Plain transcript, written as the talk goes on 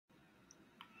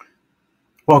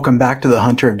Welcome back to the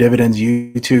Hunter of Dividends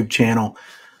YouTube channel.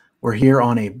 We're here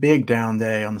on a big down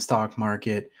day on the stock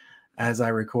market. As I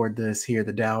record this here,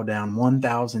 the Dow down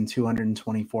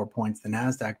 1,224 points, the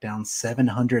NASDAQ down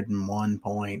 701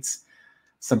 points.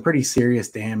 Some pretty serious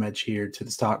damage here to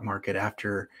the stock market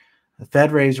after the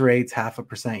Fed raised rates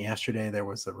 0.5% yesterday. There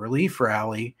was a relief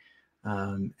rally,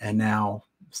 and now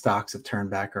stocks have turned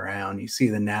back around. You see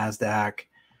the NASDAQ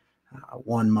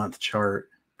 1 month chart,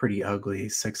 pretty ugly,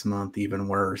 6 month even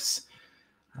worse.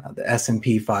 The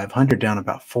S&P 500 down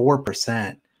about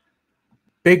 4%.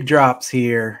 Big drops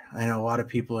here. I know a lot of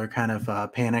people are kind of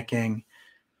panicking.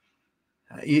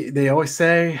 They always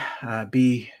say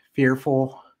be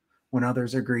fearful when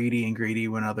others are greedy and greedy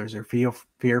when others are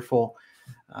fearful.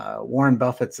 Warren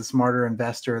Buffett's a smarter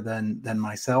investor than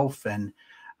myself, and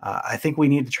I think we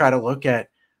need to try to look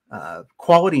at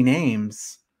quality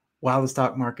names while the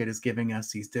stock market is giving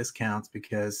us these discounts,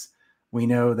 because we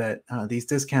know that these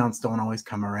discounts don't always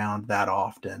come around that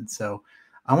often. So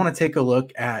I want to take a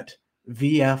look at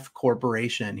VF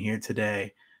Corporation here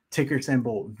today, ticker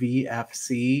symbol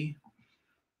VFC.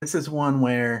 This is one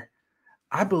where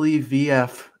I believe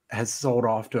VF has sold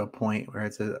off to a point where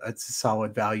it's a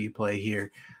solid value play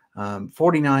here.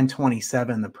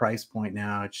 49.27 the price point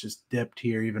now. It's just dipped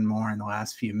here even more in the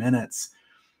last few minutes.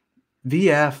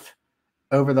 VF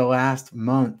over the last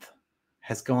month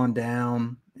has gone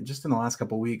down just in the last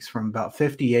couple of weeks from about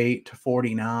 58 to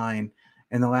 49.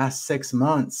 In the last 6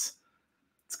 months,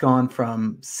 it's gone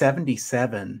from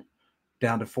 77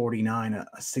 down to 49,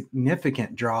 a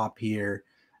significant drop here.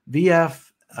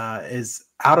 VF is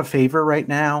out of favor right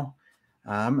now.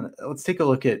 Let's take a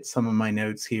look at some of my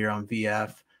notes here on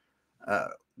VF.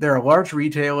 They're a large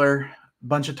retailer, a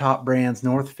bunch of top brands,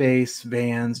 North Face,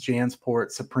 Vans,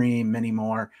 Jansport, Supreme, many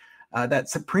more. That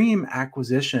Supreme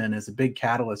acquisition is a big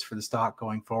catalyst for the stock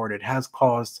going forward. It has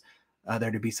caused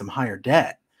there to be some higher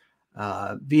debt.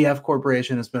 VF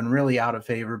Corporation has been really out of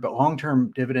favor, but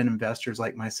long-term dividend investors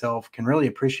like myself can really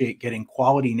appreciate getting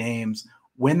quality names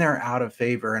when they're out of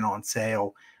favor and on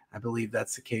sale. I believe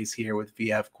that's the case here with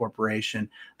VF Corporation.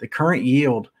 The current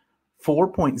yield,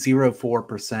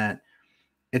 4.04%.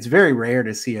 It's very rare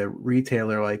to see a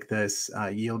retailer like this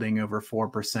yielding over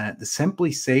 4%. The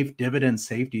Simply Safe Dividend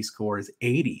Safety Score is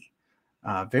 80.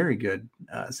 Very good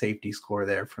safety score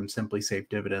there from Simply Safe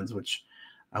Dividends, which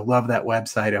I love that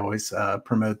website. I always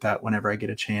promote that whenever I get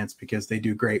a chance because they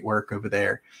do great work over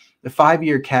there. The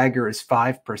 5-year CAGR is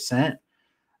 5%.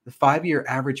 The 5-year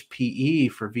average PE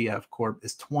for VF Corp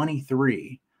is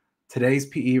 23. Today's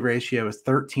PE ratio is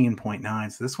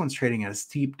 13.9. So this one's trading at a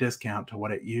steep discount to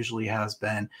what it usually has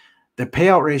been. The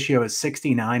payout ratio is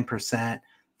 69%.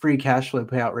 Free cash flow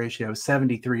payout ratio is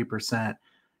 73%.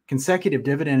 Consecutive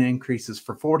dividend increases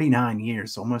for 49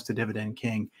 years, so almost a dividend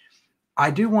king.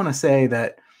 I do want to say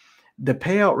that the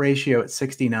payout ratio at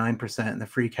 69% and the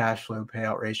free cash flow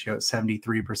payout ratio at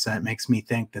 73% makes me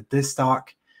think that this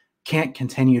stock can't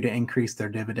continue to increase their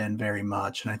dividend very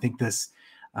much. And I think this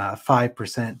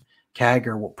 5%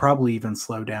 CAGR will probably even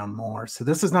slow down more. So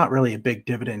this is not really a big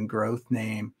dividend growth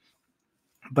name,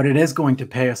 but it is going to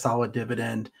pay a solid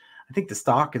dividend. I think the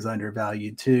stock is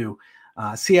undervalued too.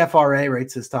 CFRA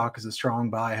rates the stock as a strong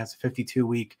buy, has a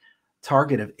 52-week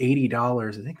target of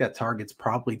 $80. I think that target's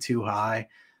probably too high,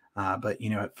 but you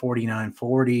know, at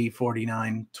 49.40,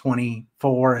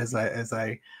 49.24 as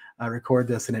I record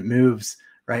this, and it moves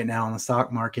right now on the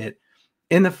stock market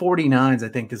in the 49s. I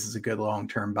think this is a good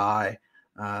long-term buy.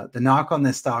 The knock on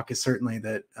this stock is certainly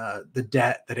that the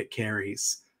debt that it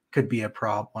carries could be a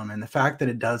problem. And the fact that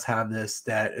it does have this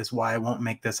debt is why I won't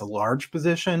make this a large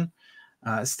position.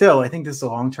 Still, I think this is a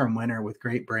long-term winner with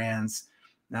great brands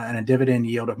and a dividend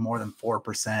yield of more than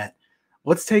 4%.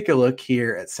 Let's take a look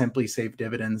here at Simply Safe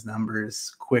Dividends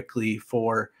numbers quickly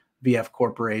for VF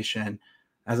Corporation.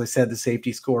 As I said, the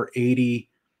safety score 80.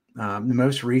 The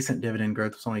most recent dividend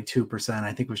growth was only 2%.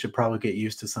 I think we should probably get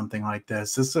used to something like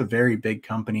this. This is a very big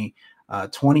company,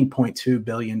 $20.2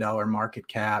 billion market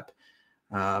cap.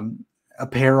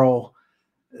 Apparel.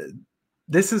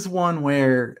 This is one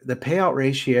where the payout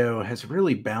ratio has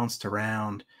really bounced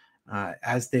around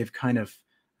as they've kind of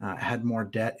had more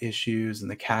debt issues and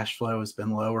the cash flow has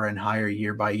been lower and higher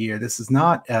year by year. This is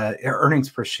not an earnings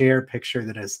per share picture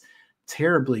that is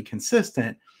terribly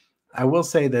consistent. I will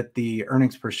say that the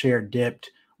earnings per share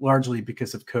dipped largely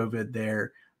because of COVID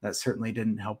there. That certainly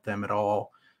didn't help them at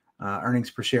all. Earnings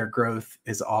per share growth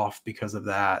is off because of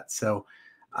that. So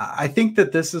I think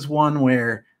that this is one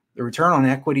where the return on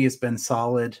equity has been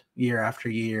solid year after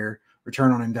year.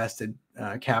 Return on invested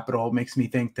capital makes me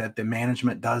think that the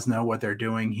management does know what they're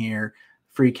doing here.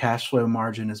 free cash flow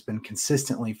margin has been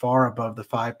consistently far above the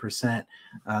 5%.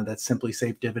 That's Simply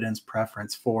Safe Dividends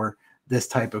preference for this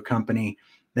type of company.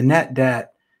 The net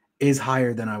debt is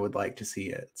higher than I would like to see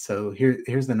it. So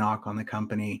here's the knock on the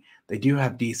company. They do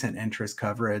have decent interest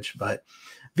coverage, but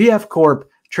VF Corp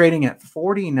trading at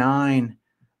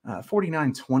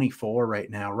 49.24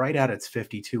 right now, right at its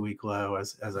 52-week low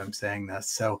as I'm saying this.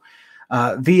 So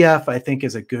VF, I think,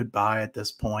 is a good buy at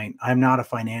this point. I'm not a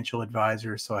financial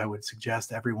advisor, so I would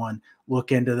suggest everyone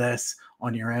look into this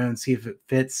on your own, see if it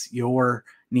fits your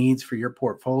needs for your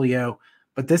portfolio.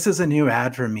 But this is a new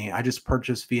ad for me. I just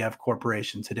purchased VF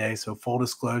Corporation today. So full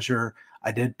disclosure,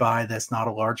 I did buy this, not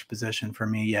a large position for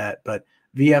me yet, but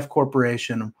VF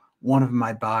Corporation, one of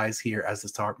my buys here as the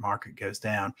stock market goes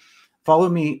down. Follow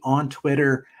me on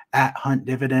Twitter at Hunt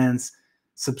Dividends.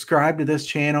 Subscribe to this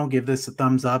channel. Give this a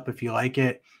thumbs up if you like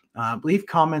it. Leave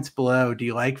comments below. Do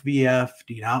you like VF?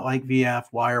 Do you not like VF?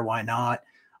 Why or why not?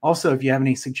 Also, if you have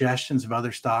any suggestions of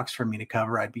other stocks for me to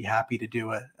cover, I'd be happy to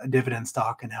do a dividend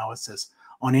stock analysis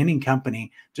on any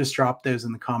company. Just drop those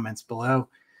in the comments below.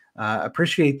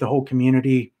 Appreciate the whole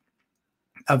community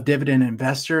of dividend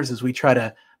investors as we try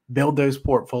to build those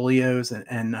portfolios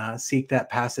and seek that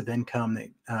passive income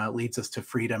that leads us to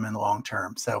freedom in the long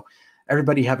term. So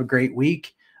everybody have a great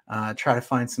week. Try to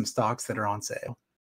find some stocks that are on sale.